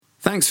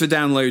Thanks for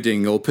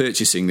downloading or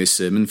purchasing this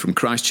sermon from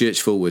Christ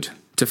Church Fulwood.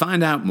 To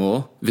find out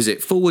more, visit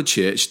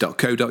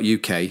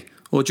fulwoodchurch.co.uk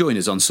or join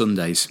us on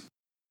Sundays.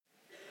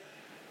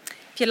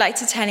 If you'd like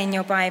to turn in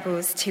your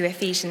Bibles to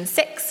Ephesians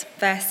 6,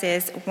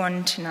 verses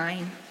 1 to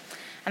 9,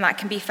 and that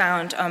can be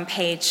found on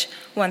page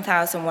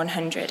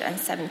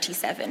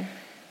 1177.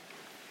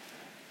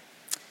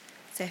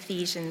 So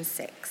Ephesians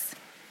 6.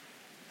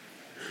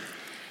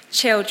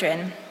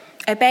 Children,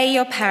 obey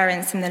your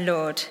parents in the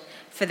Lord,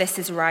 for this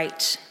is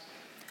right.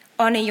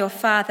 Honour your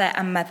father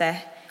and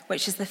mother,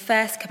 which is the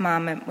first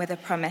commandment with a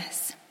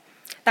promise,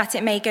 that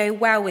it may go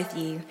well with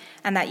you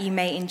and that you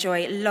may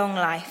enjoy long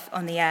life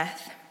on the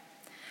earth.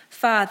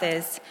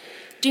 Fathers,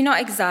 do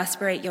not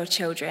exasperate your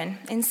children.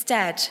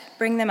 Instead,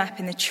 bring them up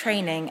in the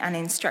training and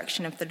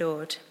instruction of the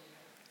Lord.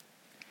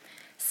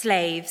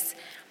 Slaves,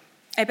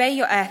 obey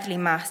your earthly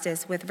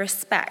masters with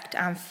respect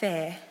and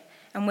fear,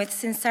 and with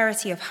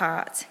sincerity of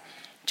heart,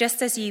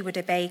 just as you would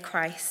obey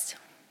Christ.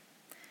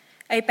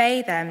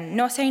 Obey them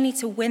not only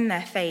to win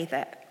their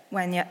favour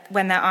when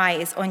their eye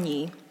is on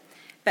you,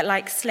 but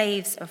like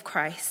slaves of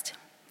Christ,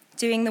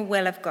 doing the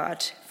will of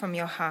God from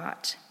your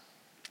heart.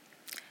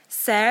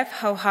 Serve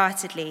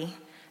wholeheartedly,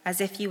 as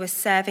if you were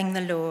serving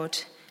the Lord,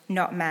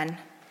 not men,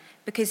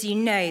 because you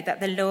know that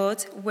the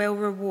Lord will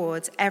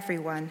reward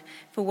everyone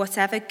for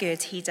whatever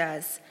good he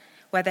does,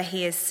 whether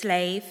he is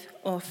slave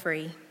or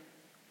free.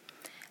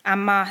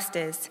 And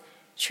masters,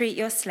 treat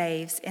your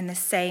slaves in the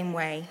same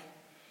way.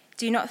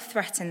 Do not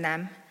threaten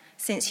them,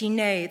 since you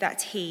know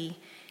that he,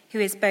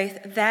 who is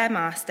both their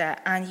master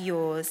and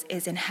yours,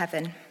 is in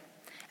heaven,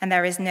 and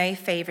there is no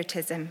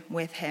favoritism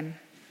with him.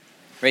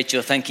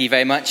 Rachel, thank you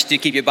very much. Do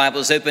keep your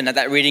Bibles open at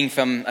that reading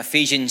from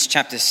Ephesians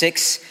chapter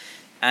 6,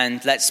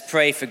 and let's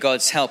pray for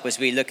God's help as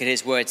we look at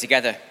his word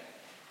together.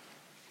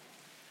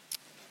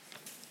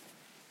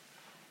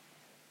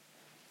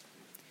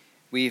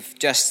 We've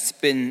just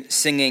been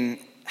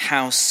singing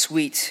 "How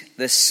Sweet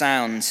the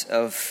Sound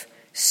of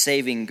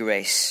Saving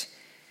Grace.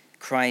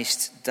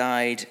 Christ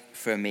died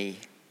for me."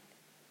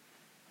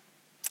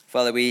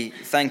 Father, we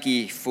thank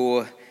you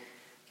for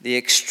the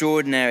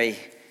extraordinary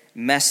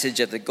message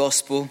of the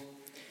gospel.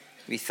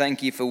 We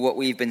thank you for what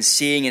we've been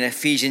seeing in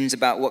Ephesians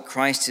about what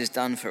Christ has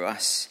done for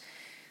us.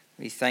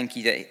 We thank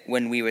you that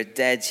when we were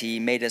dead, he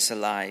made us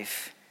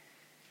alive.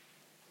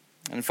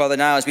 And Father,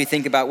 now as we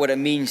think about what it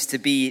means to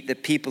be the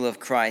people of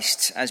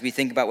Christ, as we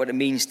think about what it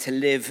means to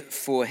live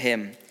for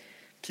him,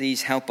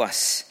 please help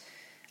us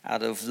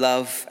out of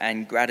love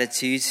and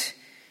gratitude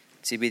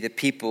to be the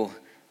people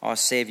our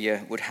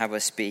Savior would have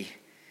us be.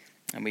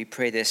 And we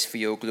pray this for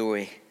your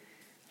glory.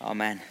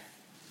 Amen.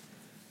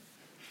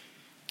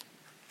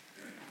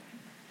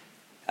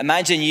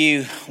 Imagine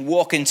you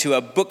walk into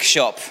a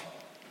bookshop.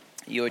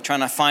 You're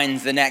trying to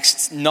find the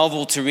next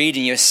novel to read,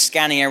 and you're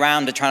scanning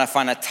around to try to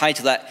find a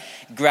title that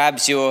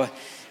grabs your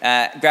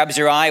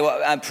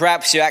eye.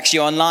 Perhaps you're actually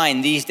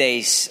online these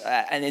days,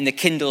 and in the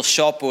Kindle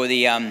shop or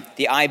the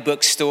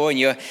iBook store, and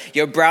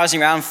you're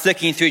browsing around,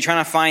 flicking through,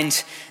 trying to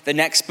find the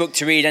next book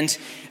to read. And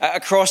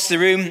across the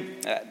room,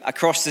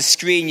 across the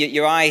screen,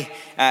 your eye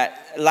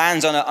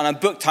lands on a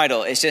book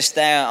title. It's just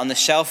there on the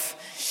shelf.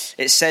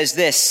 It says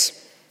this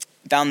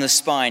down the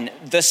spine: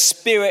 "The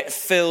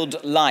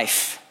Spirit-Filled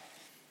Life,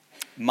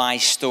 My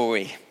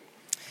Story."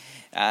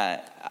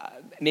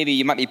 Maybe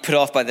you might be put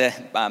off by the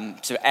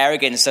sort of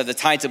arrogance of the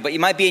title, but you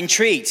might be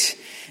intrigued.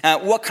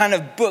 What kind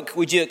of book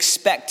would you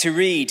expect to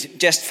read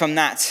just from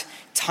that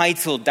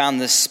title down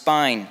the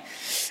spine?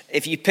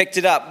 If you picked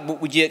it up,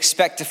 what would you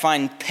expect to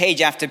find page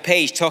after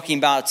page talking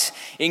about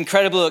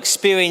incredible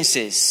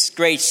experiences,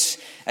 great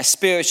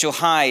spiritual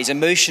highs,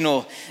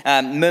 emotional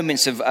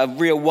moments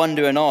of real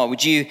wonder and awe?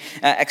 Would you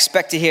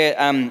expect to hear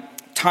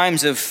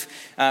times of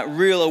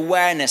real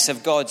awareness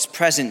of God's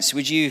presence?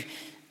 Would you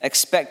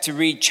expect to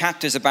read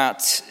chapters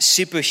about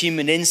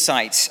superhuman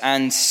insight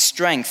and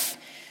strength?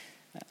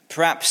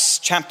 Perhaps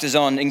chapters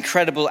on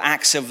incredible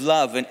acts of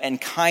love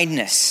and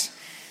kindness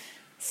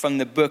from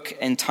the book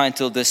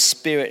entitled "The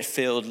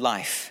Spirit-Filled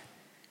Life."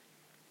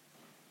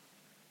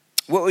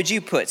 What would you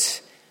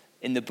put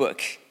in the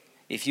book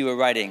if you were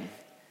writing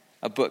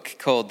a book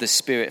called "The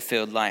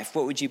Spirit-Filled Life"?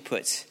 What would you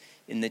put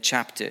in the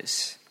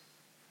chapters?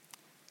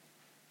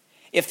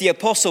 If the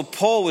Apostle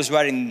Paul was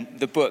writing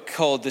the book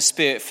called "The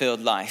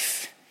Spirit-Filled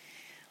Life,"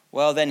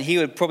 well, then he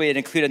would probably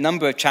include a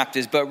number of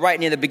chapters, but right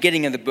near the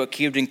beginning of the book,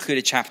 he would include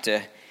a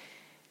chapter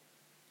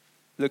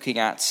looking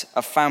at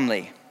a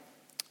family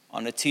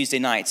on a Tuesday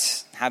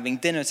night, having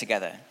dinner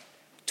together,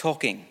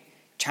 talking,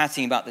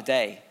 chatting about the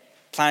day,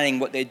 planning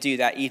what they'd do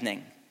that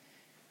evening.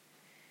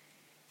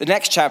 The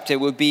next chapter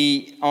would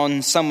be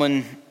on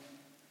someone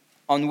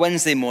on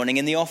Wednesday morning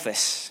in the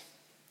office,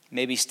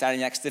 maybe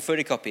standing next to the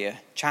photocopier,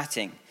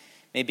 chatting,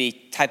 maybe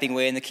typing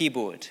away on the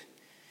keyboard.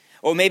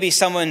 Or maybe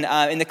someone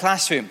in the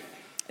classroom,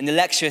 in the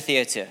lecture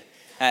theatre,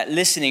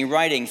 listening,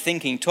 writing,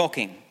 thinking,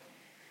 talking.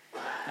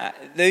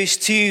 Those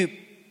two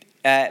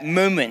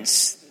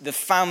moments, the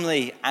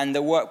family and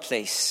the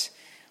workplace,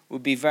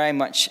 would be very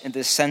much in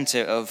the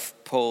center of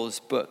Paul's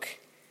book.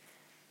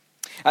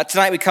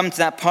 Tonight we come to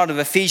that part of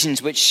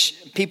Ephesians which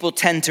people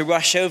tend to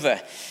rush over.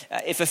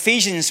 If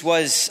Ephesians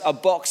was a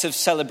box of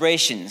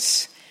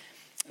celebrations,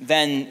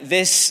 then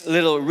this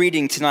little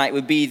reading tonight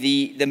would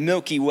be the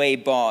Milky Way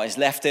bars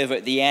left over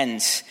at the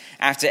end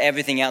after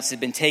everything else had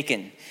been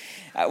taken.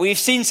 We've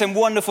seen some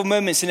wonderful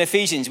moments in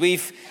Ephesians.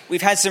 We've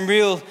had some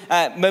real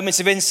moments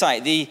of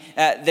insight.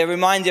 The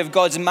reminder of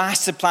God's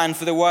master plan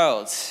for the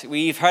world.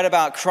 We've heard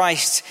about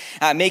Christ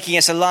making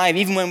us alive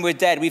even when we're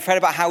dead. We've heard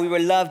about how we were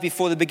loved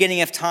before the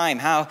beginning of time.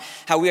 How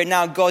we are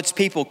now God's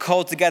people,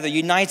 called together,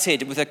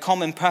 united with a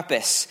common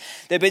purpose.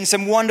 There have been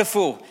some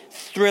wonderful,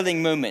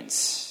 thrilling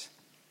moments.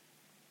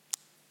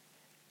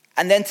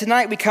 And then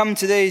tonight we come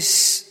to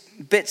those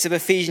bits of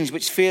Ephesians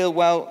which feel,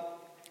 well,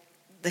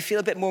 they feel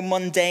a bit more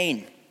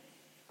mundane.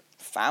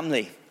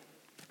 Family,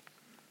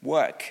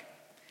 work.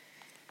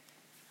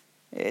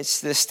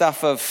 It's the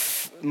stuff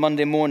of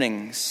Monday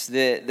mornings,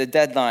 the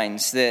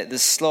deadlines, the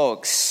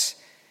slogs.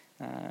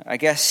 I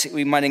guess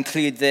we might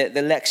include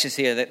the lectures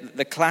here,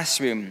 the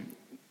classroom,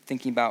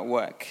 thinking about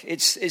work.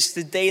 It's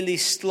the daily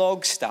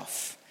slog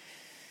stuff.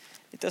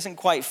 It doesn't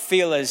quite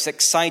feel as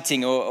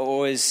exciting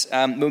or as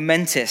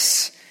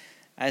momentous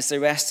as the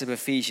rest of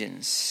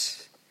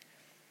Ephesians.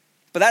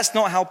 But that's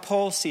not how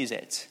Paul sees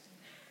it.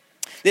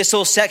 This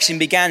whole section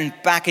began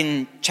back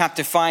in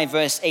chapter 5,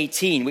 verse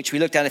 18, which we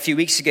looked at a few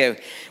weeks ago,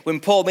 when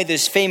Paul made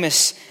this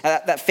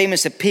that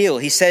famous appeal.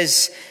 He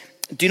says,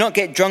 "Do not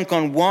get drunk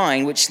on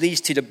wine, which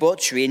leads to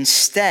debauchery.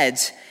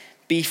 Instead,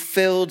 be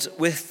filled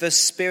with the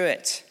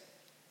Spirit."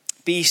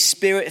 Be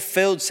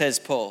Spirit-filled, says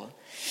Paul.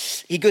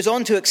 He goes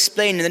on to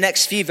explain in the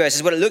next few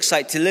verses what it looks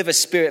like to live a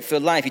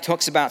Spirit-filled life. He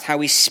talks about how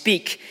we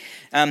speak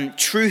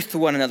truth to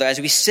one another as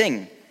we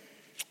sing.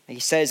 He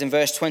says in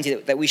verse 20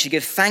 that we should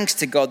give thanks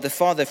to God the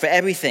Father for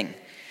everything.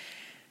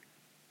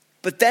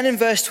 But then in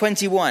verse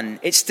 21,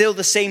 it's still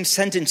the same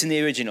sentence in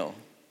the original.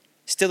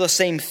 Still the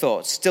same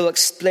thoughts. Still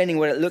explaining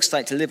what it looks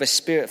like to live a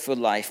Spirit-filled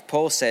life.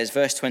 Paul says,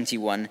 verse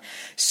 21,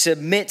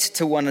 "Submit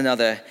to one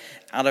another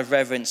out of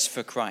reverence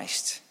for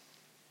Christ."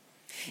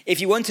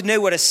 If you want to know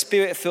what a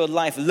Spirit-filled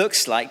life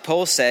looks like,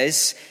 Paul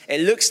says,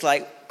 it looks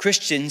like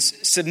Christians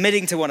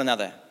submitting to one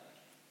another.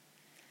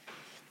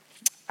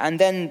 And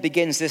then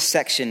begins this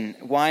section,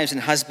 wives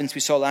and husbands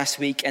we saw last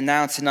week, and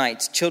now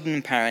tonight, children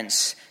and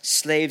parents,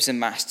 slaves and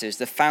masters,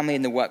 the family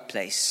and the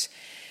workplace.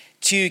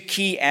 Two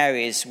key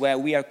areas where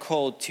we are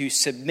called to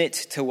submit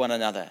to one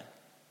another.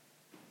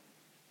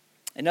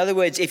 In other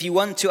words, if you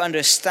want to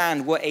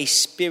understand what a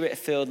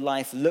Spirit-filled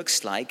life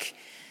looks like,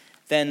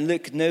 then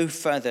look no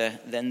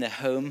further than the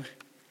home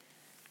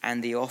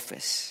and the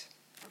office.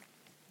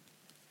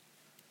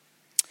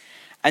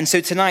 And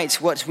so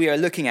tonight, what we are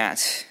looking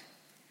at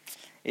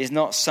is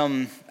not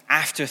some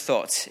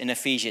afterthought in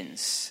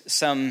Ephesians,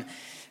 some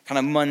kind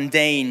of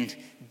mundane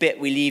bit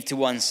we leave to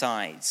one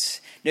side.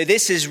 No,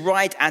 this is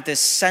right at the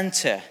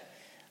center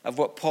of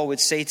what Paul would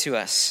say to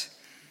us.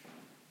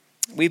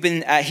 We've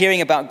been hearing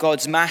about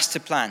God's master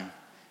plan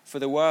for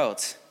the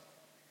world.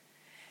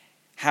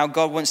 How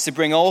God wants to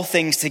bring all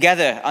things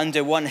together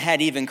under one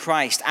head, even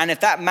Christ. And if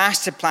that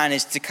master plan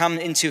is to come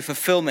into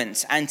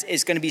fulfillment and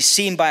is going to be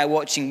seen by a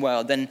watching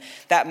world, then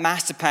that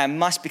master plan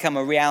must become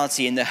a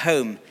reality in the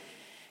home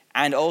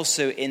and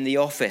also in the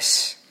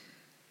office.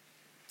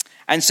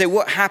 And so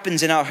what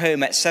happens in our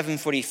home at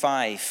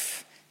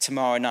 7:45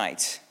 tomorrow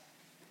night?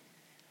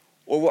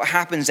 Or what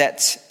happens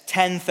at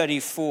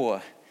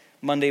 10:34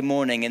 Monday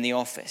morning in the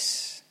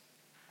office?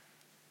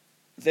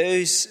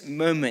 Those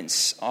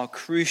moments are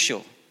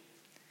crucial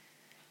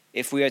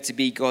if we are to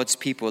be God's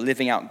people,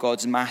 living out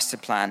God's master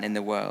plan in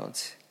the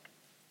world.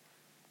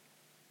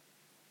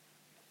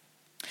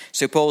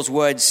 So Paul's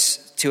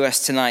words to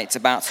us tonight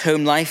about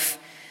home life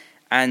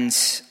and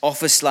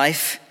office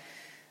life,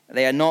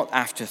 they are not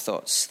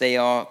afterthoughts. They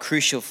are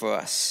crucial for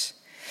us.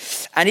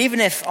 And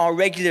even if our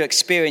regular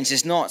experience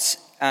is not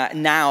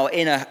now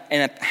in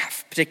a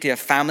particular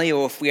family,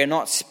 or if we are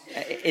not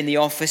in the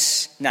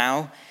office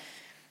now,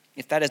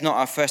 if that is not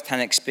our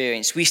first-hand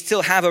experience, we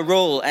still have a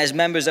role as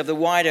members of the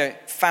wider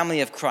family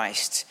of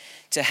Christ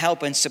to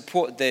help and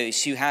support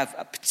those who have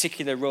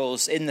particular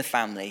roles in the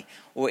family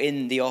or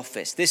in the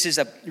office. This is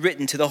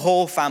written to the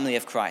whole family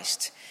of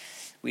Christ.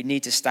 We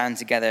need to stand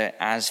together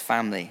as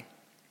family.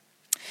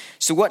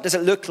 So what does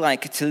it look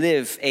like to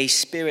live a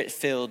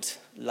Spirit-filled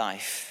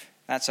life?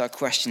 That's our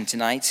question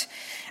tonight.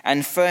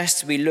 And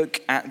first we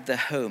look at the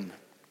home.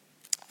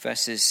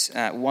 Verses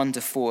 1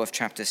 to 4 of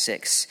chapter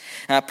 6.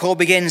 Paul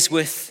begins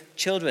with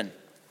children.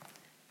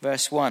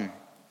 Verse 1.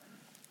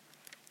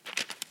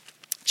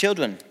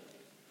 Children,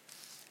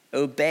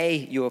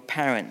 obey your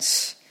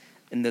parents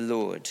in the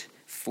Lord,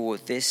 for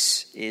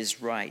this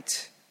is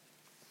right.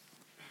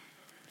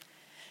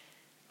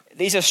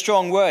 These are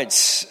strong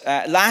words.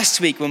 Last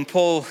week when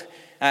Paul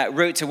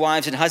wrote to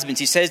wives and husbands,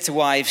 he says to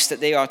wives that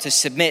they are to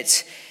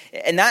submit.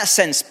 In that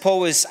sense, Paul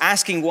was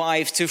asking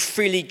wives to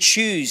freely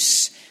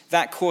choose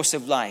that course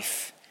of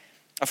life,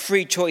 a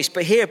free choice.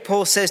 But here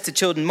Paul says to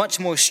children much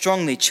more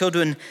strongly,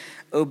 children,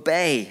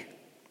 obey.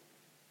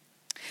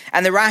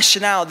 And the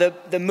rationale,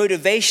 the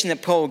motivation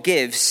that Paul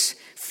gives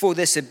for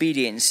this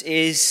obedience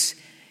is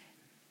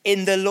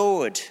in the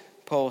Lord,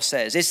 Paul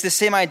says. It's the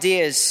same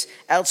idea as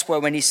elsewhere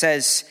when he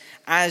says,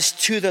 as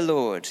to the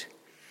Lord.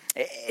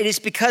 It is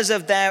because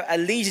of their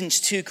allegiance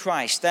to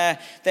Christ, their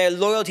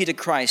loyalty to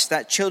Christ,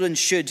 that children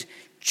should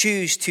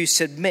choose to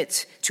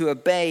submit, to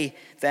obey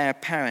their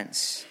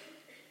parents.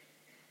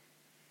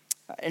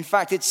 In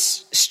fact,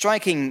 it's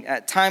striking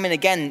time and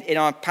again in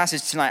our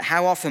passage tonight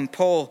how often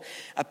Paul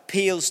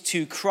appeals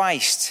to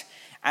Christ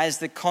as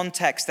the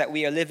context that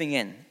we are living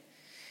in.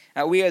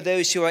 We are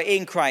those who are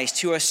in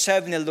Christ, who are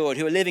serving the Lord,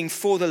 who are living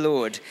for the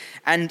Lord.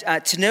 And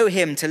to know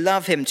him, to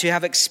love him, to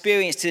have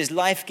experienced his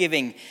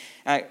life-giving,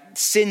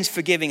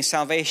 sins-forgiving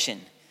salvation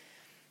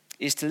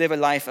is to live a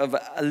life of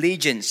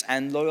allegiance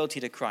and loyalty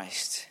to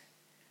Christ.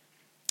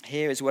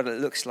 Here is what it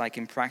looks like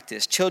in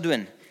practice.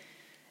 Children,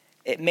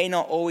 it may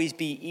not always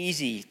be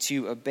easy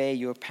to obey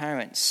your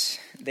parents.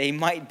 They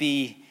might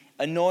be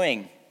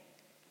annoying.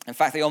 In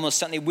fact, they almost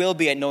certainly will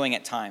be annoying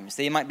at times.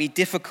 They might be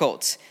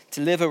difficult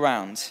to live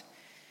around.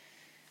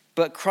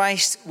 But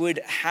Christ would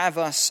have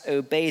us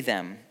obey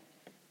them,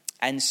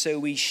 and so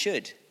we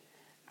should,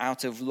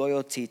 out of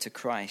loyalty to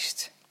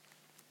Christ.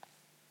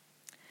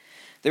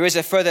 There is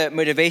a further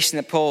motivation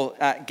that Paul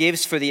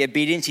gives for the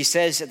obedience. He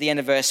says at the end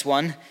of verse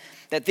 1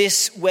 that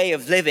this way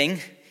of living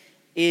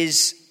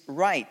is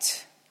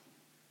right.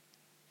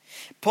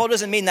 Paul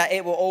doesn't mean that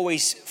it will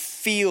always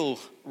feel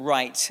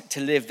right to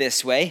live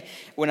this way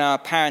when our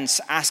parents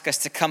ask us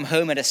to come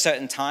home at a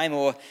certain time,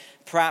 or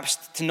perhaps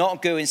to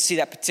not go and see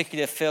that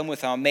particular film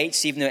with our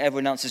mates, even though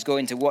everyone else is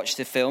going to watch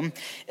the film.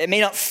 It may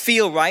not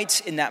feel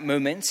right in that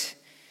moment.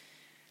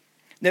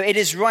 No, it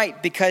is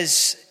right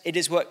because it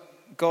is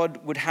what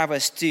God would have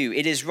us do.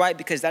 It is right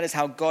because that is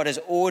how God has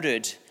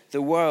ordered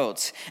the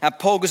world.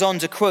 Paul goes on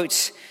to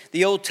quote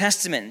the Old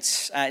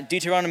Testament,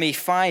 Deuteronomy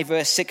 5,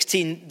 verse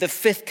 16, the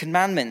fifth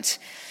commandment.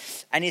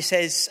 And he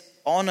says,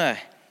 honor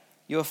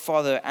your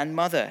father and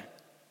mother.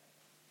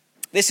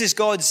 This is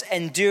God's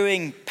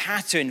enduring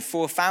pattern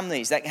for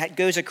families that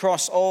goes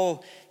across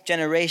all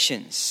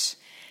generations.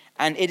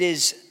 And it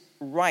is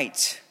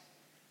right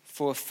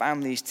for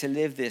families to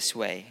live this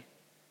way.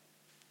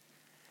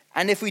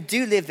 And if we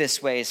do live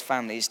this way as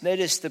families,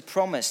 notice the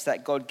promise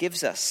that God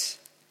gives us.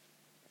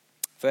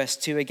 Verse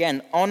 2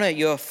 again, honor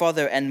your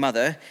father and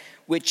mother,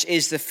 which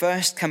is the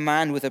first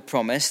command with a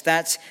promise,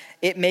 that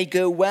it may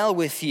go well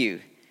with you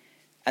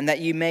and that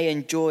you may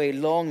enjoy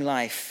long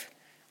life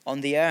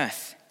on the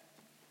earth.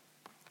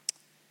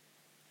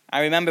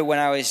 I remember when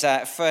I was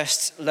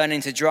first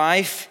learning to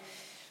drive,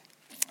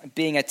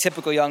 being a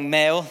typical young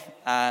male,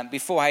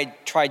 before I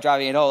tried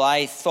driving at all,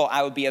 I thought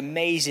I would be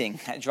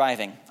amazing at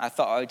driving. I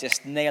thought I would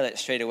just nail it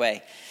straight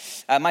away.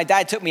 My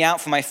dad took me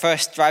out for my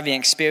first driving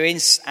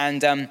experience,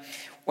 and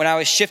when I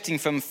was shifting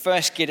from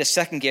first gear to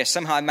second gear,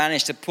 somehow I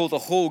managed to pull the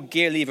whole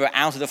gear lever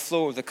out of the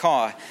floor of the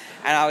car,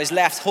 and I was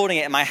left holding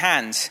it in my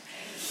hand.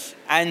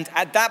 And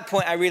at that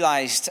point I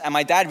realized, and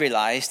my dad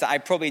realized, that I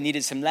probably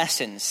needed some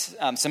lessons,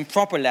 some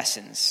proper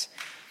lessons.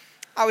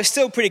 I was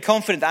still pretty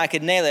confident that I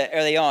could nail it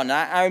early on.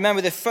 I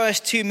remember the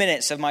first 2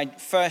 minutes of my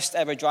first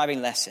ever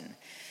driving lesson.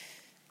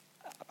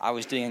 I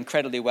was doing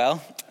incredibly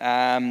well,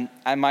 and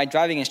my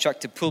driving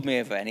instructor pulled me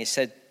over and he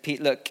said,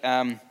 Pete, look,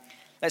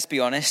 let's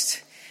be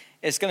honest.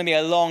 It's going to be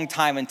a long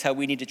time until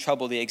we need to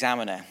trouble the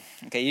examiner.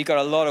 Okay, you've got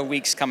a lot of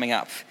weeks coming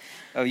up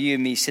of you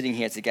and me sitting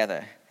here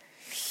together.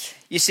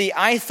 You see,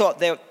 I thought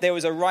there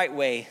was a right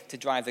way to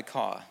drive the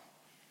car.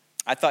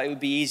 I thought it would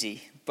be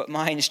easy, but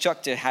my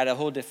instructor had a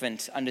whole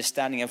different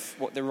understanding of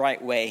what the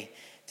right way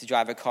to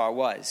drive a car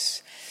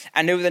was.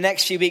 And over the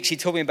next few weeks, he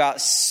told me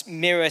about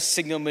mirror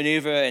signal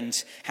maneuver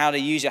and how to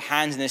use your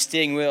hands in the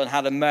steering wheel and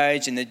how to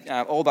merge and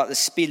all about the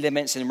speed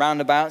limits and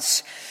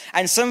roundabouts.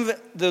 And some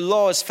of the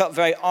laws felt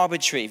very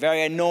arbitrary,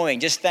 very annoying,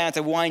 just there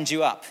to wind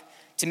you up,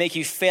 to make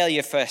you fail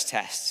your first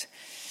test.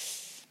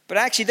 But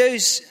actually,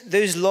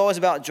 those laws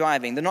about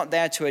driving, they're not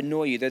there to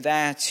annoy you. They're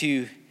there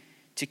to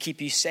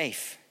keep you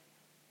safe.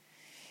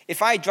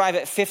 If I drive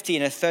at 50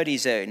 in a 30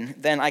 zone,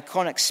 then I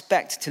can't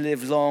expect to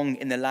live long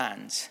in the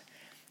land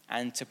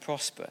and to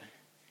prosper.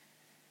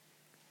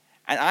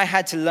 And I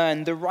had to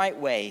learn the right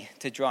way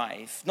to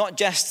drive, not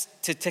just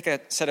to tick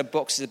a set of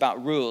boxes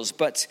about rules,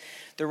 but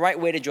the right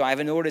way to drive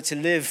in order to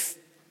live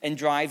and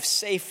drive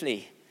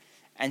safely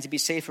and to be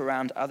safe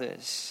around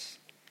others.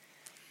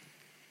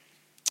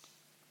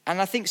 And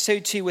I think so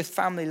too with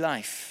family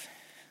life.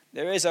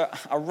 There is a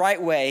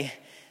right way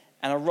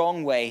and a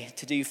wrong way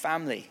to do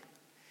family.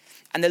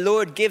 And the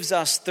Lord gives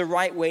us the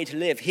right way to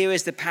live. Here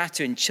is the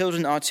pattern.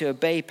 Children are to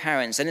obey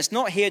parents. And it's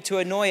not here to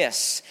annoy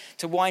us,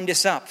 to wind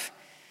us up.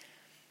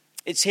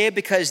 It's here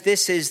because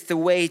this is the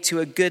way to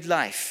a good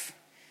life.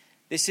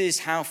 This is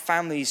how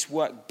families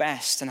work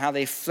best and how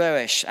they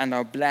flourish and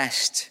are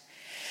blessed.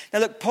 Now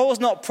look, Paul's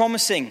not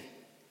promising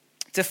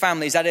to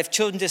families that if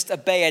children just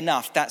obey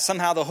enough, that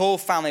somehow the whole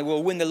family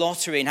will win the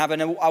lottery and have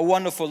a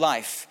wonderful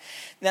life.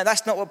 Now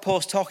that's not what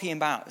Paul's talking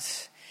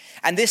about.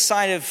 And this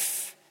side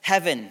of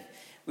heaven,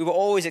 we will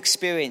always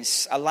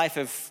experience a life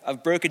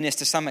of brokenness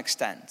to some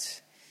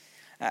extent.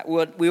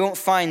 We won't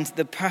find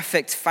the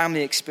perfect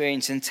family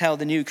experience until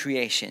the new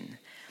creation.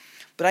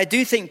 But I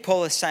do think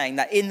Paul is saying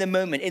that in the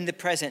moment, in the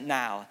present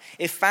now,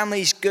 if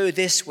families go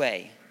this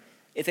way,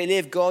 if they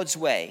live God's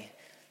way,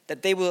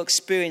 that they will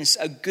experience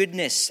a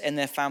goodness in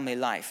their family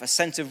life, a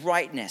sense of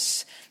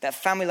rightness, that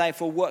family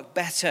life will work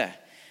better,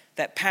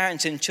 that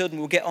parents and children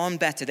will get on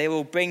better. They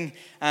will bring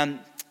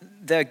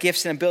their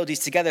gifts and abilities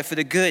together for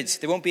the good.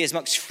 There won't be as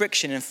much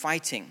friction and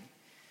fighting.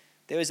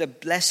 There is a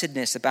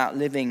blessedness about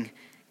living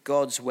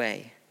God's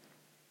way.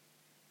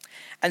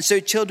 And so,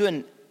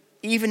 children,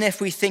 even if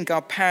we think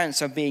our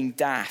parents are being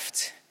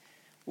daft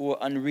or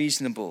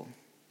unreasonable,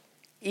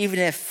 even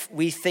if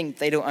we think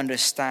they don't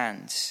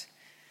understand,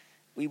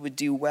 we would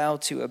do well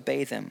to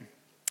obey them,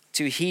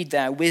 to heed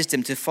their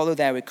wisdom, to follow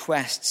their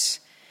requests.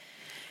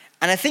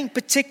 And I think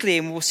particularly,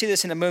 and we'll see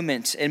this in a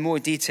moment in more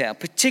detail,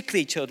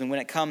 particularly children, when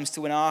it comes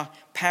to when our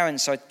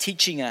parents are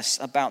teaching us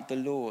about the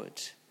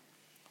Lord,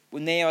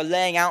 when they are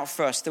laying out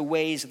for us the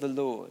ways of the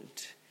Lord,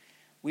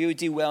 we would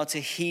do well to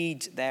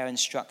heed their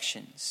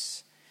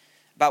instructions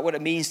about what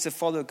it means to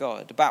follow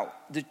God,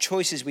 about the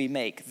choices we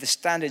make, the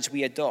standards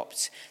we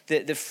adopt,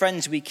 the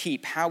friends we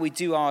keep, how we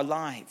do our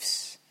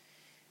lives.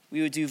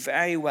 We would do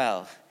very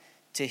well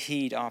to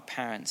heed our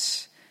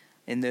parents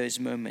in those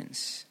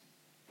moments.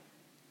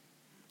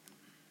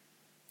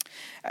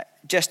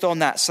 Just on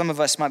that, some of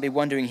us might be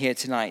wondering here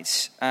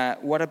tonight,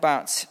 what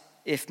about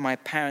if my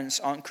parents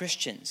aren't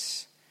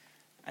Christians?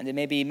 And there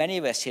may be many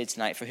of us here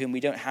tonight for whom we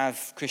don't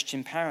have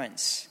Christian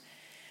parents.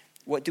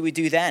 What do we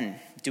do then?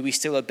 Do we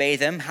still obey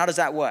them? How does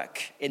that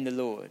work in the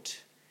Lord?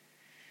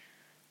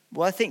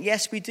 Well, I think,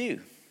 yes, we do.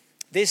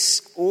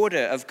 This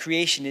order of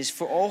creation is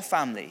for all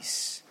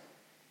families,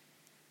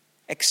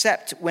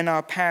 except when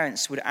our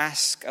parents would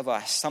ask of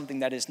us something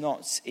that is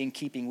not in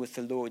keeping with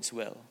the Lord's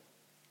will.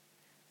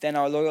 Then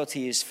our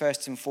loyalty is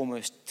first and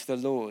foremost to the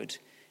Lord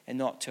and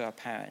not to our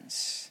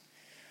parents.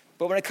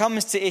 But when it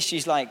comes to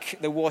issues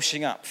like the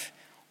washing up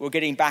or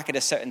getting back at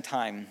a certain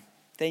time,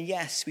 then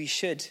yes, we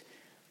should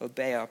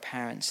obey our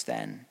parents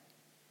then.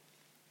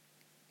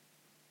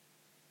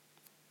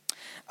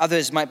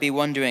 Others might be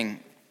wondering,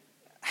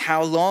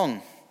 how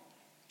long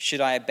should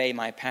I obey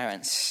my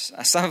parents?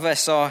 Some of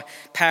us are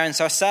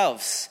parents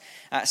ourselves.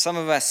 Some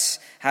of us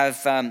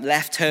have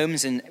left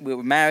homes and we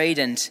were married,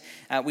 and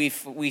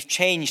we've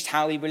changed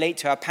how we relate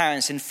to our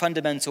parents in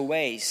fundamental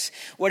ways.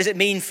 What does it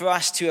mean for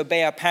us to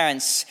obey our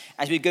parents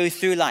as we go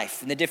through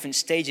life in the different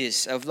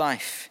stages of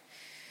life?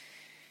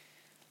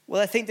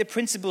 Well, I think the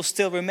principle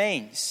still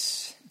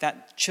remains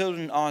that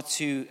children are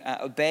to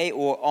obey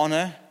or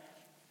honor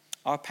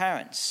our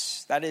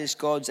parents. That is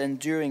God's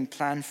enduring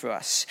plan for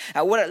us.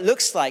 What it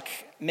looks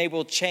like may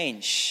well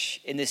change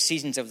in the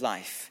seasons of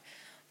life,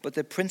 but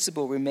the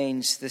principle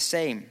remains the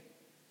same.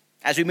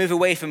 As we move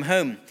away from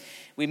home,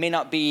 we may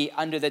not be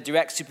under the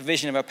direct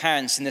supervision of our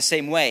parents in the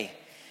same way,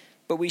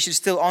 but we should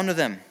still honor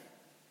them.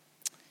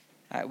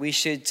 We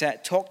should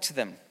talk to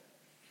them.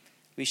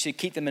 We should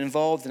keep them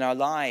involved in our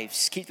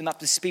lives, keep them up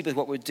to speed with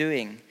what we're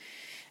doing.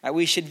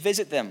 We should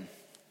visit them.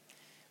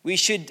 We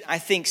should, I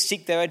think,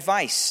 seek their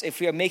advice. If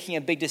we are making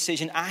a big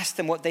decision, ask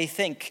them what they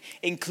think.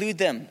 Include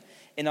them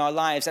in our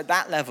lives at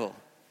that level.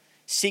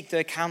 Seek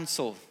their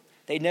counsel.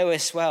 They know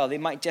us well. They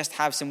might just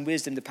have some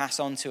wisdom to pass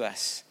on to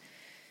us.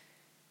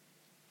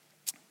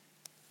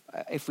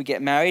 If we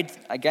get married,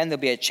 again,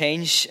 there'll be a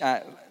change.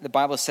 The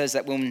Bible says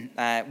that when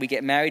we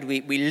get married,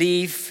 we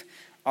leave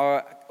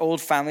our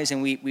old families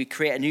and we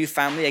create a new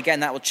family.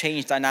 Again, that will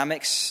change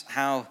dynamics,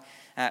 how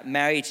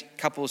married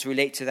couples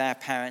relate to their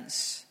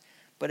parents.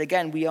 But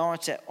again, we are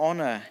to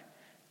honor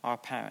our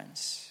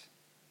parents.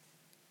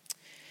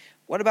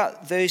 What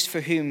about those for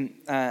whom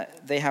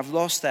they have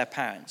lost their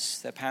parents?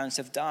 Their parents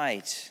have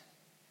died.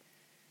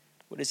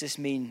 What does this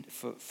mean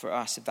for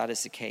us if that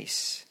is the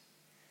case?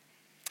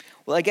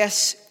 Well, I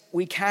guess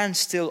we can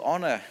still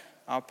honor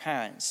our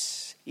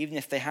parents, even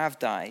if they have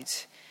died,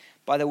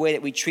 by the way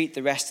that we treat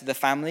the rest of the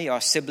family,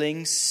 our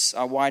siblings,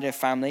 our wider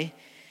family.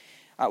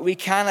 We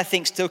can, I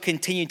think, still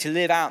continue to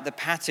live out the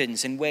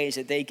patterns and ways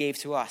that they gave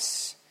to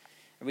us,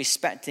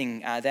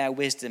 respecting their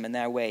wisdom and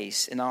their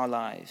ways in our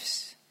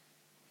lives.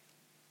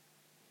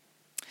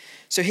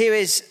 So here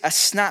is a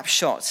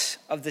snapshot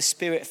of the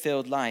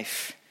Spirit-filled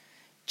life.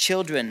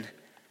 Children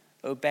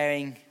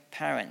obeying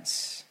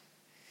parents.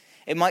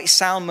 It might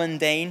sound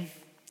mundane.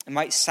 It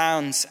might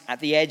sound at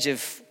the edge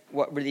of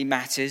what really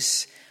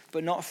matters,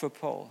 but not for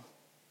Paul.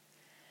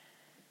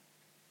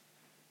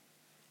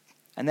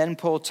 And then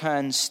Paul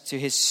turns to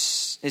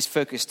his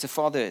focus to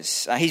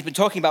fathers. He's been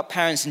talking about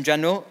parents in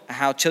general,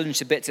 how children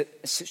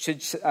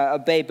should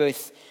obey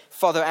both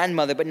father and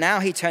mother, but now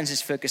he turns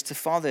his focus to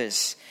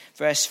fathers.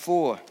 Verse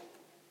 4.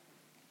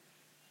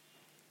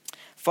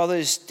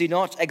 Fathers, do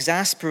not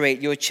exasperate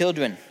your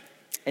children.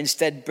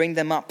 Instead, bring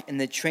them up in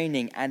the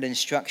training and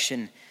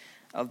instruction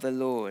of the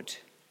Lord.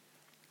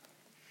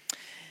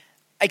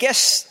 I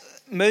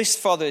guess most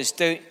fathers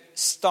don't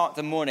start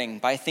the morning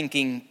by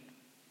thinking,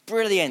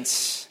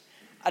 brilliant,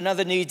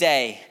 another new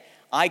day.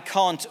 I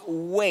can't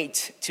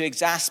wait to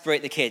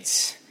exasperate the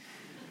kids.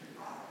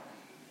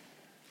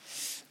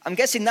 I'm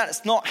guessing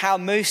that's not how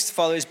most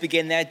followers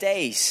begin their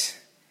days.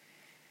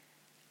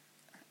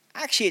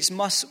 Actually, it's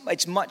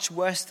much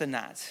worse than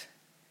that.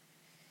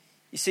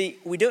 You see,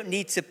 we don't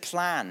need to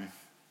plan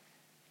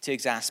to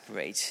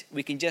exasperate.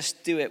 We can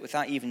just do it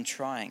without even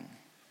trying,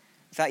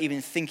 without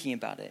even thinking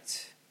about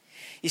it.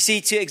 You see,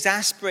 to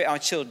exasperate our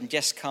children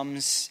just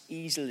comes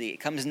easily. It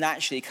comes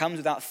naturally. It comes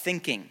without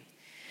thinking.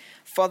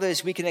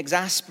 Fathers, we can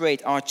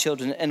exasperate our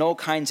children in all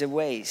kinds of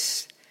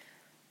ways.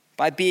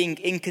 By being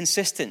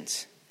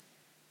inconsistent.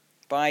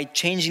 By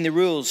changing the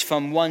rules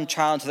from one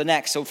child to the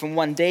next or from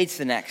one day to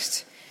the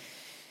next.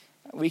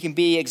 We can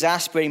be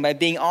exasperating by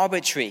being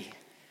arbitrary.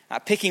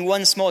 Picking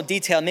one small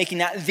detail, making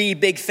that the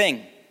big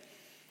thing.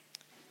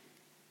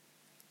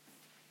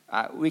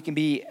 We can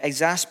be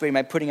exasperating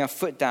by putting our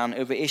foot down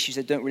over issues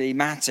that don't really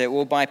matter,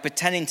 or by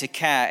pretending to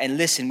care and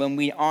listen when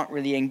we aren't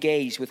really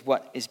engaged with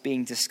what is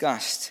being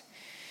discussed.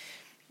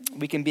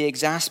 We can be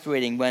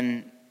exasperating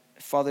when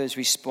fathers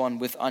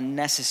respond with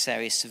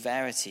unnecessary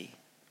severity.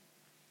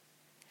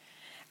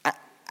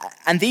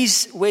 And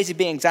these ways of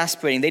being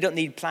exasperating, they don't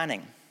need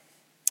planning.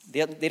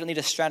 They don't need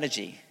a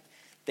strategy.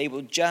 They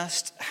will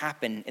just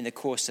happen in the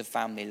course of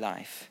family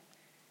life.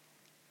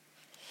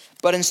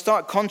 But in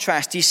stark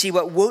contrast, do you see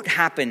what won't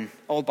happen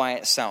all by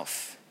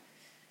itself?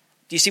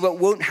 Do you see what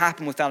won't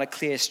happen without a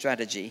clear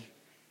strategy?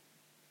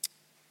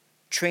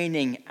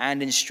 Training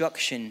and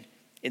instruction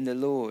in the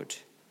Lord.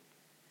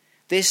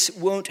 This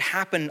won't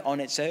happen on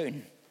its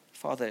own,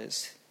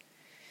 fathers.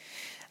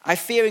 I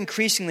fear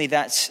increasingly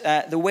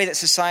that the way that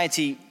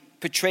society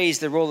portrays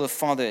the role of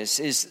fathers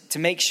is to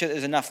make sure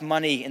there's enough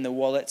money in the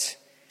wallet,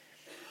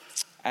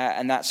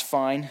 and that's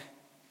fine.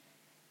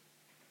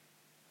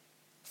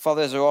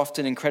 Fathers are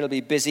often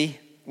incredibly busy,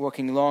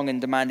 working long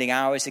and demanding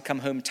hours. They come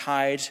home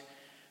tired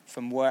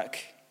from work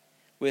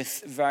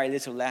with very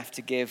little left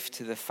to give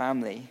to the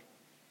family.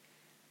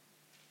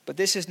 But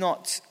this is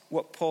not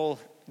what Paul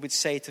would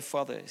say to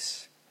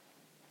fathers.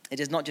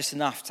 It is not just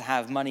enough to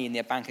have money in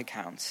their bank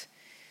account,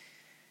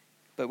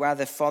 but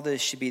rather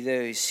fathers should be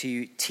those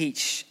who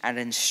teach and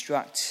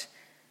instruct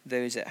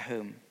those at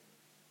home.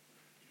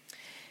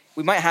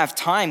 We might have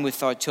time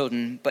with our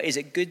children, but is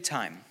it good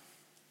time?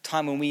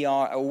 Time when we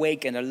are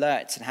awake and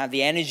alert and have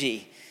the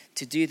energy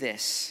to do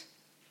this.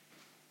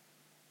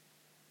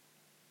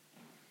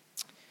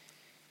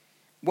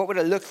 What would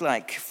it look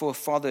like for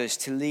fathers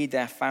to lead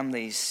their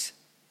families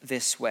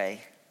this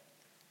way?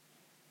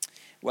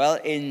 Well,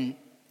 in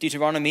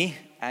Deuteronomy,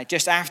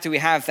 just after we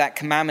have that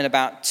commandment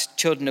about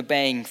children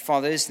obeying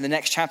fathers, in the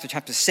next chapter,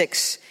 chapter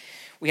 6,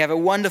 we have a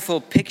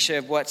wonderful picture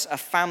of what a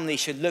family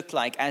should look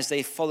like as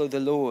they follow the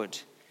Lord.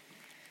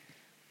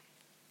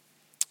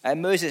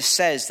 Moses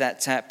says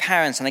that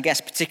parents, and I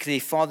guess particularly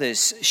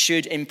fathers,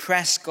 should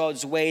impress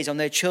God's ways on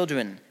their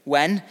children.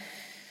 When?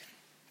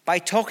 By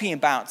talking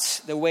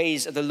about the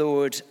ways of the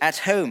Lord at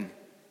home,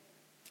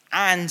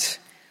 and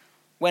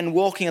when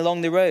walking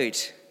along the road,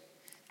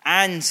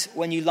 and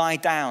when you lie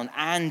down,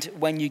 and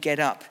when you get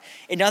up.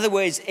 In other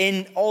words,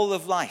 in all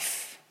of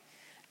life,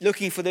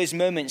 looking for those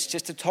moments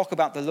just to talk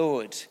about the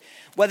Lord.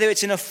 Whether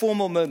it's in a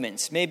formal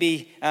moment,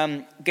 maybe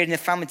getting the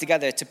family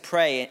together to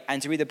pray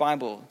and to read the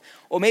Bible,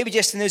 or maybe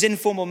just in those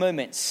informal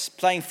moments,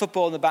 playing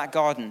football in the back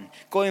garden,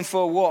 going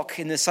for a walk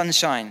in the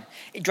sunshine,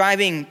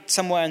 driving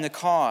somewhere in the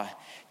car,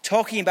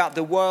 talking about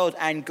the world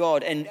and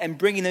God, and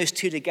bringing those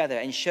two together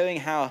and showing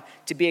how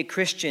to be a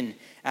Christian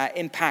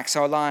impacts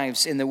our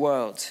lives in the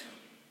world.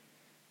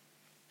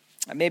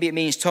 Maybe it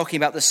means talking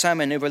about the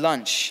sermon over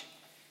lunch.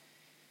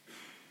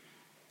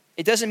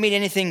 It doesn't mean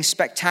anything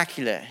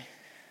spectacular,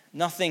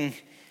 nothing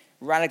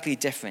radically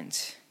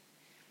different.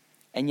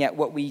 And yet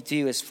what we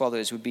do as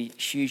fathers would be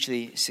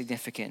hugely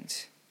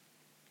significant.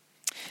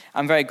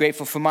 I'm very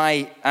grateful for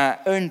my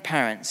own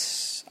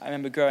parents. I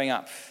remember growing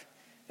up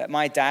that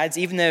my dad,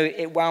 even though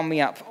it wound me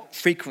up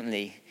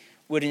frequently,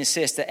 would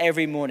insist that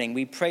every morning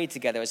we prayed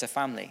together as a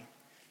family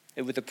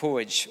over the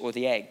porridge or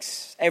the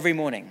eggs. Every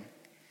morning.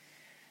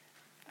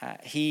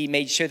 He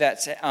made sure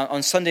that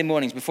on Sunday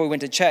mornings before we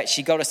went to church,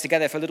 he got us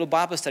together for a little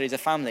Bible study as a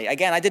family.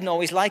 Again, I didn't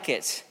always like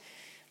it,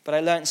 but I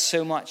learned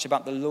so much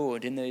about the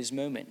Lord in those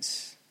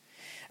moments.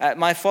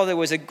 My father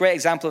was a great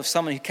example of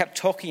someone who kept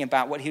talking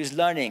about what he was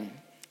learning,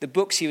 the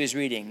books he was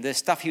reading, the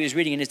stuff he was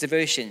reading in his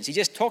devotions. He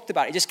just talked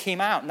about it. It just came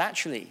out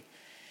naturally.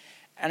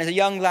 And as a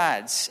young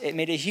lad, it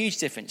made a huge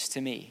difference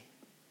to me.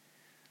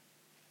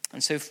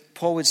 And so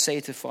Paul would say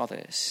to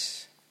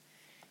fathers,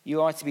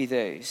 you are to be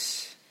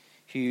those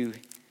who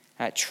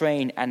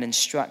train and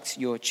instruct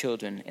your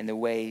children in the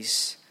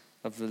ways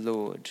of the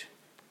Lord.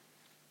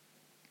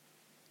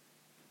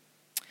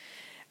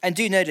 And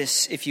do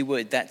notice, if you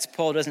would, that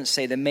Paul doesn't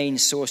say the main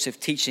source of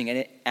teaching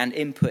and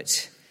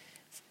input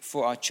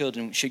for our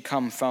children should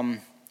come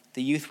from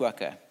the youth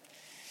worker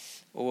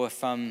or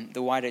from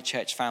the wider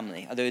church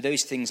family, although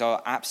those things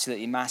are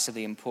absolutely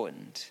massively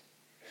important.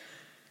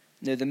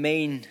 No, the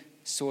main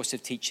source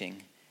of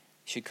teaching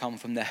should come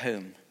from the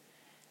home,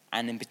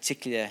 and in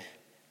particular,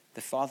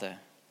 the father.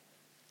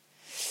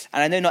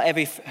 And I know not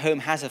every home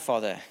has a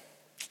father,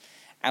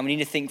 and we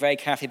need to think very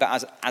carefully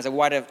about, as a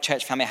wider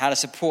church family, how to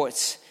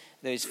support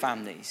those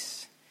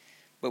families.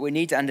 But we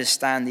need to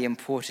understand the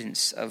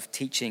importance of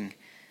teaching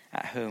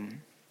at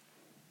home.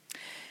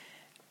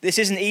 This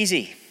isn't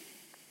easy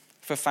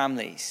for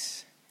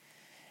families.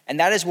 And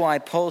that is why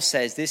Paul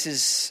says this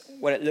is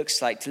what it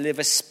looks like to live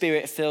a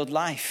spirit-filled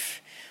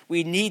life.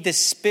 We need the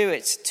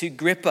Spirit to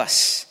grip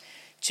us,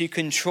 to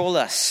control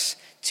us,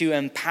 to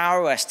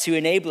empower us, to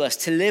enable us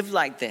to live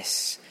like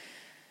this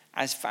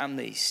as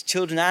families,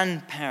 children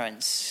and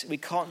parents. We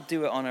can't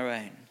do it on our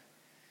own.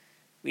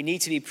 We need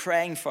to be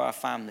praying for our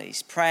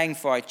families, praying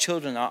for our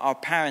children, our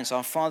parents,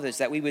 our fathers,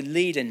 that we would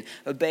lead and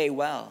obey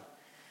well.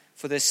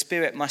 For the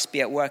Spirit must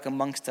be at work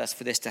amongst us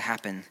for this to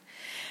happen.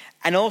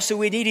 And also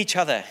we need each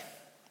other.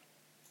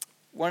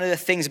 One of the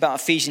things about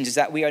Ephesians is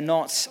that we are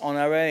not on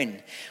our own.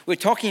 We're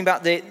talking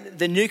about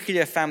the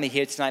nuclear family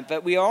here tonight,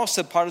 but we are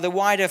also part of the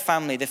wider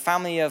family, the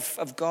family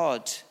of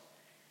God.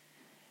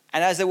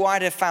 And as the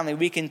wider family,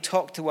 we can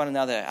talk to one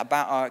another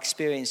about our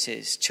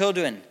experiences.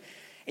 Children,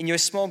 in your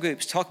small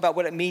groups, talk about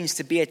what it means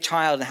to be a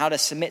child and how to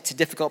submit to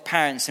difficult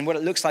parents and what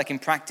it looks like in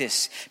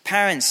practice.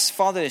 Parents,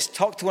 fathers,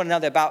 talk to one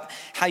another about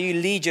how you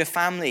lead your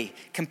family.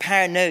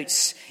 Compare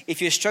notes.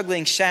 If you're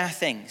struggling, share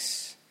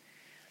things.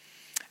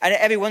 And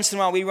every once in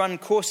a while, we run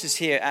courses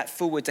here at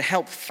Fullwood to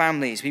help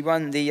families. We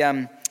run the,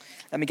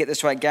 let me get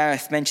this right,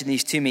 Gareth mentioned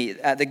these to me,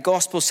 the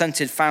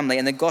Gospel-Centered Family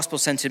and the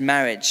Gospel-Centered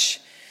Marriage.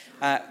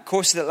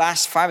 Courses that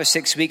last 5 or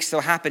 6 weeks.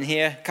 They'll happen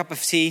here, a cup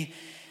of tea,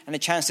 and a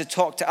chance to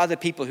talk to other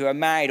people who are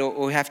married or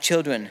who have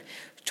children,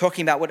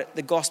 talking about what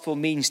the gospel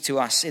means to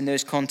us in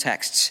those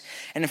contexts.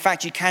 And in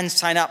fact, you can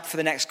sign up for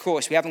the next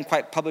course. We haven't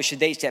quite published the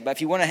dates yet, but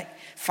if you want to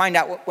find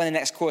out when the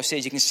next course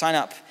is, you can sign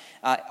up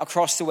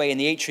across the way in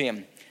the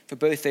atrium for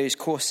both those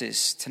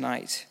courses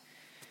tonight.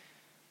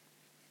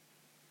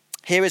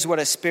 Here is what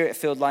a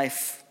Spirit-filled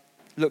life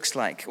looks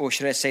like, or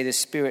should I say the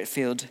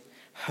Spirit-filled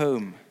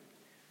home.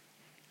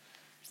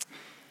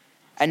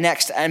 And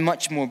next, and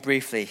much more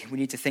briefly, we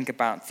need to think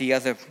about the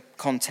other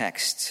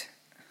context,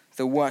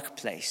 the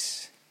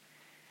workplace.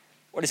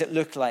 What does it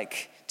look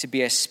like to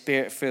be a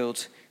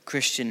Spirit-filled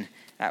Christian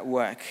at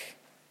work?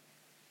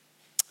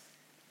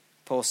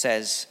 Paul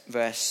says,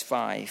 verse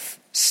 5,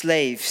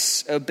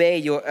 "Slaves, obey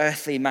your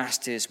earthly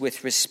masters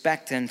with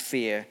respect and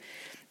fear,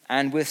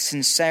 and with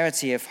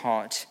sincerity of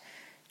heart,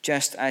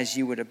 just as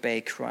you would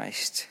obey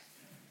Christ."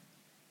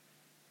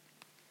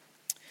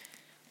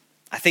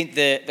 I think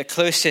the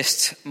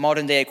closest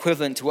modern day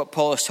equivalent to what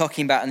Paul is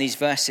talking about in these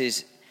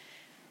verses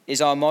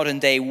is our modern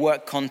day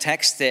work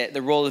context,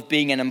 the role of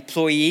being an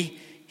employee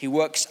who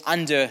works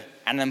under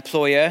an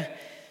employer.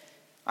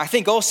 I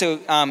think also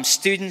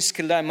students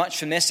can learn much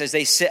from this as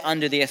they sit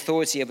under the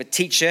authority of a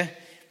teacher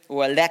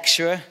or a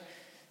lecturer.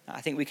 I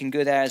think we can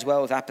go there as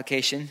well with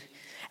application.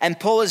 And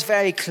Paul is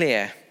very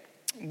clear.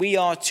 We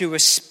are to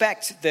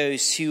respect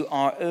those who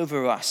are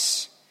over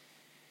us.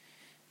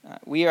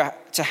 We are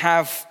to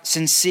have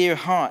sincere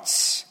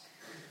hearts.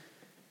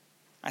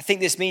 I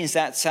think this means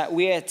that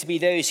we are to be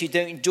those who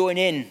don't join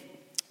in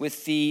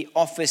with the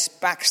office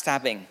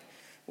backstabbing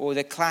or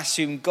the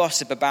classroom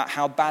gossip about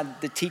how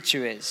bad the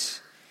teacher is.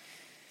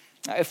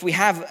 If we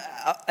have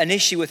an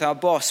issue with our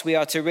boss, we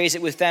are to raise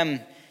it with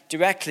them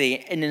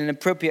directly in an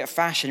appropriate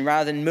fashion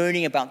rather than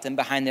moaning about them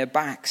behind their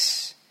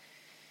backs.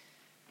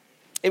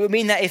 It would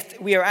mean that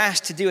if we are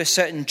asked to do a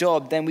certain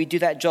job, then we do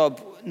that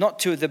job not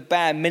to the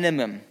bare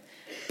minimum,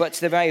 but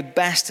to the very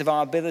best of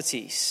our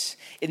abilities,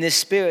 in the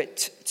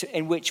spirit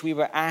in which we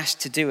were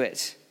asked to do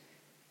it.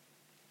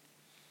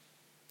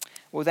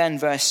 Well then,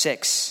 verse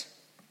 6,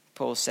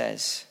 Paul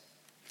says,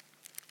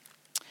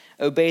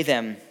 "Obey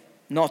them,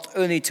 not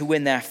only to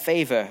win their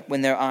favor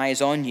when their eye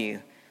is on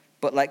you,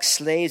 but like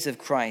slaves of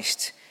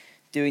Christ,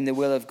 doing the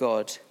will of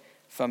God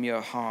from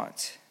your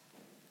heart."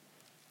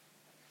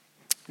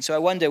 And so I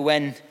wonder,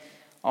 when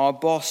our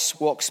boss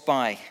walks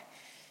by,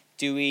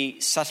 do we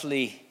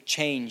subtly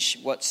change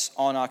what's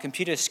on our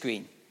computer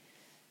screen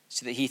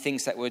so that he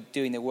thinks that we're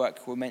doing the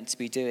work we're meant to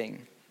be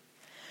doing?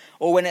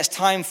 Or when it's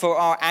time for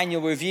our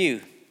annual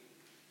review,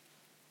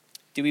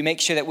 do we make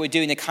sure that we're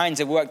doing the kinds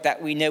of work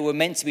that we know we're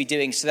meant to be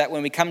doing so that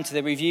when we come to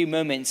the review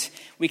moment,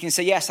 we can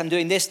say, yes, I'm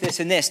doing this, this,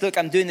 and this. Look,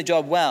 I'm doing the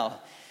job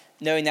well,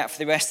 knowing that for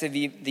the rest of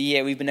the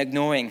year we've been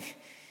ignoring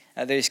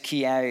those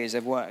key areas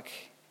of work.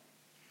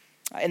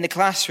 In the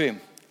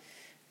classroom,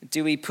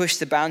 do we push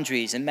the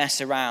boundaries and mess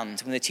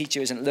around when the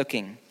teacher isn't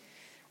looking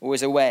or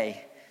is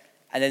away,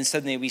 and then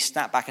suddenly we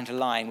snap back into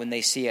line when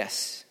they see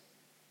us?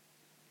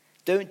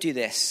 Don't do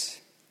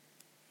this,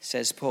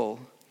 says Paul.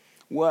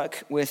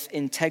 Work with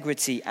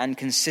integrity and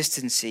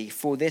consistency,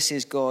 for this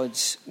is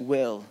God's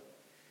will.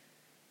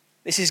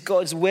 This is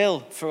God's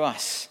will for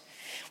us.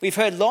 We've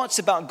heard lots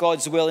about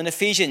God's will in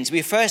Ephesians.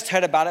 We first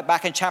heard about it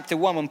back in chapter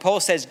 1 when Paul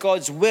says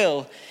God's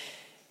will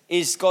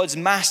is God's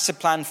master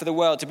plan for the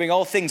world, to bring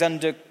all things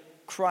under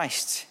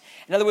Christ.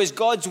 In other words,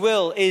 God's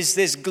will is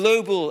this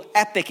global,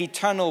 epic,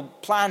 eternal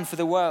plan for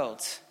the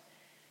world.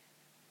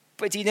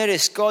 But do you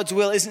notice God's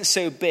will isn't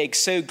so big,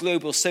 so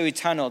global, so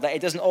eternal that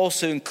it doesn't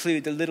also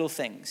include the little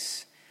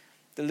things,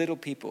 the little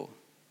people?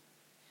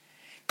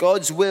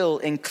 God's will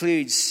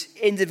includes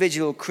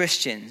individual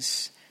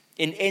Christians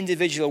in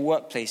individual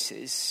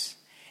workplaces,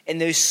 in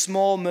those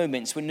small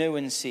moments when no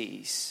one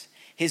sees.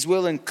 His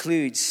will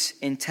includes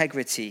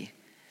integrity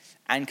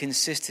and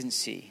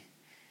consistency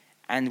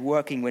and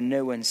working when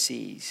no one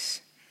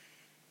sees.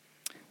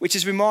 Which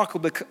is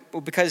remarkable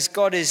because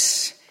God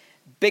is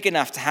big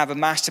enough to have a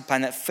master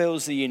plan that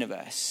fills the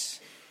universe.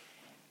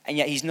 And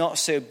yet he's not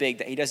so big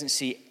that he doesn't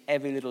see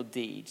every little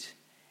deed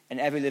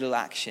and every little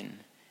action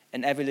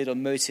and every little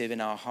motive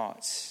in our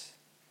hearts.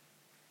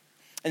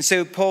 And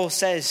so Paul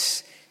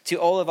says to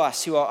all of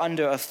us who are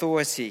under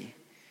authority,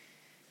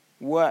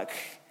 work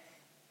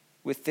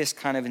with this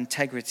kind of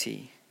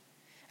integrity.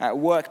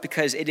 Work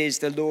because it is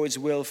the Lord's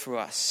will for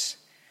us.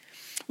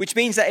 Which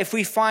means that if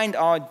we find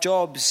our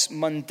jobs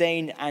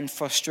mundane and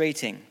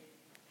frustrating,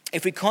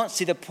 if we can't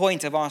see the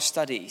point of our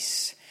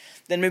studies,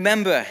 then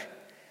remember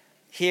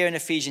here in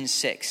Ephesians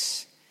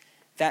 6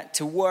 that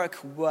to work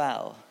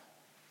well,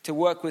 to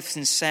work with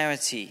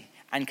sincerity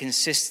and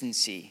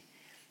consistency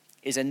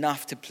is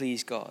enough to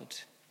please God.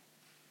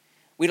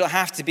 We don't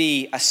have to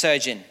be a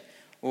surgeon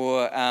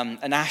or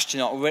an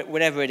astronaut or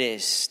whatever it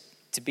is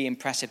to be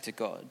impressive to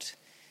God.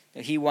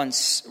 He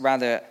wants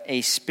rather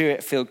a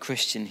spirit-filled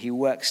Christian who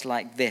works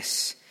like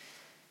this.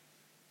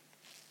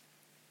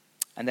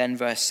 And then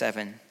verse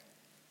 7.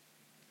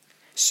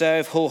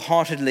 Serve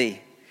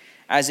wholeheartedly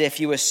as if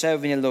you were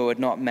serving the Lord,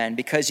 not men,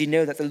 because you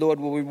know that the Lord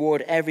will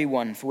reward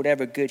everyone for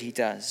whatever good he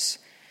does,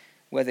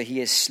 whether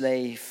he is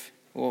slave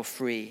or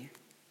free.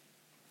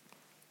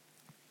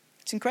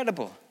 It's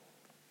incredible.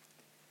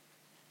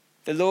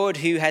 The Lord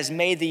who has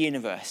made the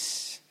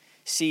universe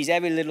sees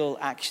every little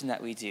action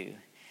that we do.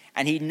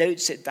 And he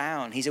notes it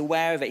down. He's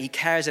aware of it. He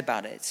cares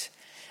about it.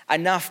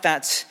 Enough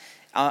that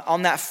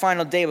on that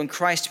final day when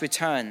Christ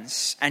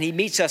returns and he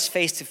meets us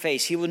face to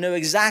face, he will know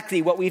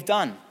exactly what we've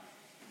done.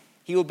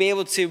 He will be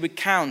able to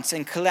recount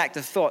and collect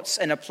the thoughts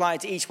and apply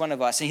it to each one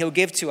of us. And he'll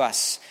give to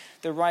us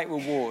the right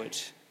reward.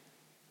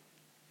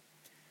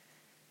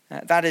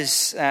 That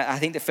is, I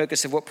think, the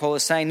focus of what Paul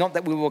is saying. Not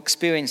that we will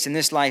experience in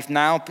this life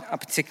now a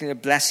particular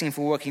blessing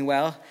for working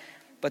well,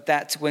 but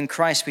that when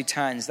Christ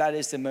returns, that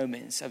is the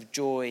moments of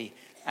joy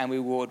and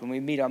reward when we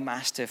meet our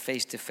master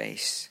face to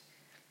face.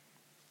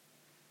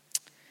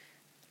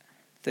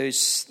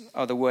 Those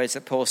are the words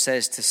that Paul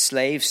says to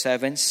slaves,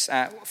 servants.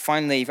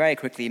 Finally, very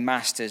quickly,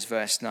 masters,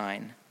 verse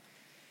 9.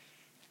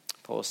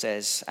 Paul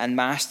says, and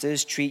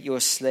masters, treat your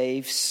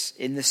slaves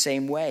in the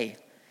same way.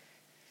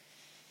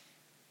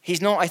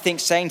 He's not, I think,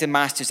 saying to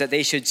masters that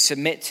they should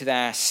submit to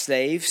their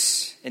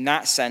slaves in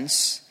that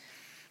sense,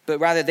 but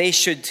rather they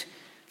should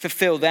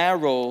fulfill their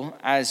role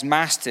as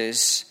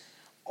masters,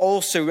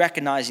 also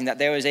recognizing that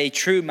there is a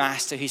true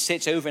master who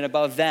sits over and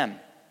above them,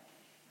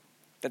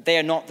 that they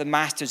are not the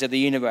masters of the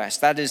universe.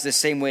 That is the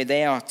same way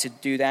they are to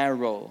do their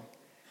role.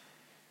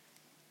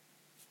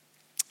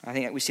 I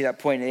think that we see that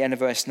point at the end of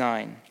verse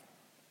 9.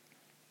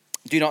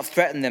 Do not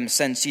threaten them,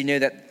 since you know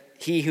that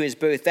he who is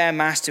both their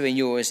master and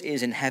yours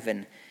is in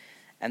heaven,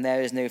 and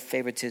there is no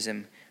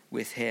favoritism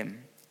with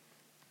him.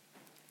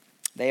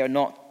 They are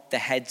not the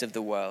heads of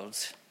the world.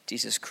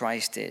 Jesus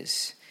Christ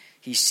is.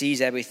 He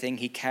sees everything.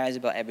 He cares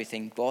about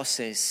everything.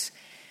 Bosses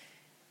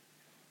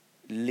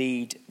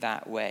lead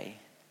that way.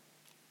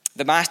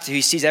 The master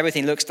who sees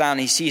everything looks down.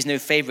 He sees no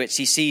favorites.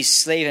 He sees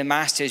slave and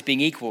master as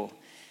being equal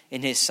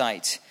in his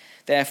sight.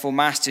 Therefore,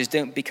 masters,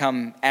 don't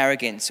become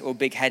arrogant or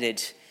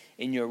big-headed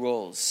in your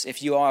roles.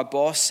 If you are a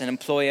boss, an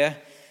employer,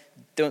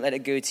 don't let it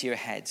go to your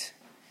head.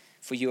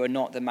 For you are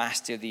not the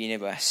master of the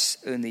universe.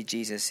 Only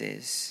Jesus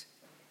is.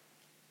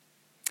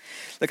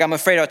 Look, I'm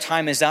afraid our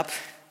time is up.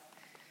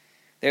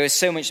 There is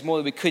so much more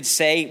that we could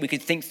say. We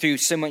could think through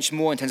so much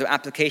more in terms of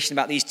application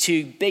about these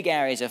two big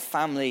areas of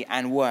family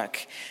and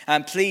work.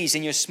 Please,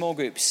 in your small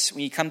groups,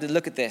 when you come to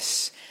look at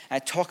this,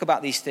 talk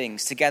about these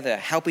things together.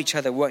 Help each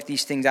other work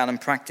these things out in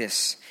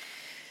practice.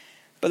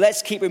 But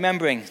let's keep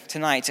remembering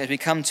tonight as we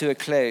come to a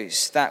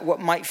close that what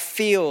might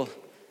feel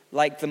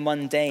like the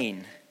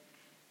mundane,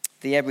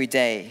 the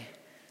everyday,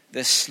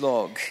 the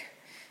slog,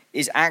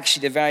 is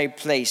actually the very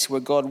place where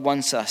God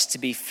wants us to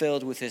be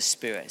filled with his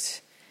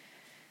Spirit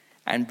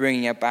and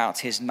bringing about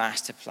his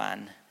master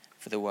plan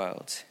for the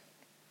world.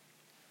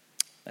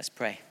 Let's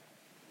pray.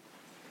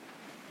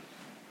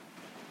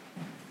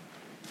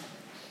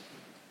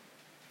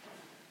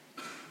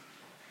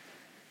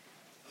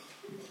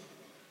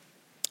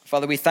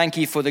 Father, we thank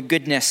you for the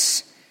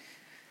goodness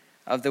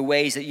of the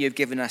ways that you have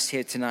given us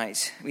here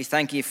tonight. We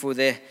thank you for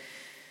the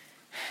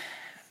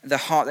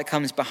heart that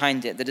comes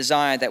behind it, the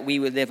desire that we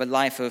would live a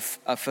life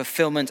of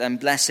fulfillment and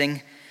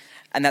blessing,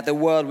 and that the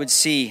world would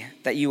see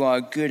that you are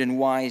a good and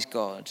wise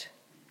God.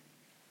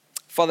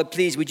 Father,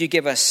 please, would you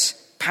give us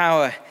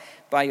power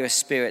by your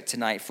Spirit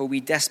tonight, for we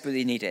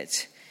desperately need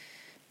it.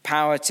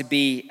 Power to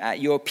be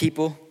your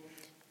people,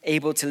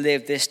 able to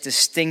live this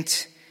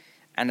distinct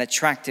and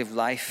attractive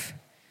life,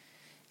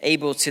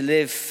 able to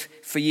live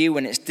for you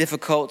when it's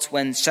difficult,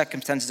 when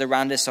circumstances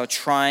around us are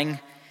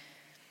trying.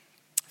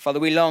 Father,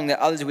 we long that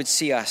others would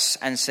see us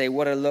and say,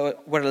 what a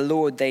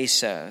Lord they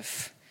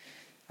serve.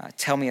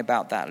 Tell me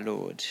about that,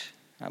 Lord.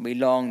 And we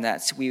long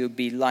that we would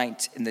be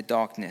light in the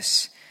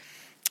darkness.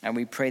 And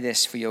we pray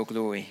this for your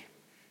glory.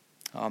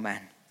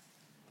 Amen.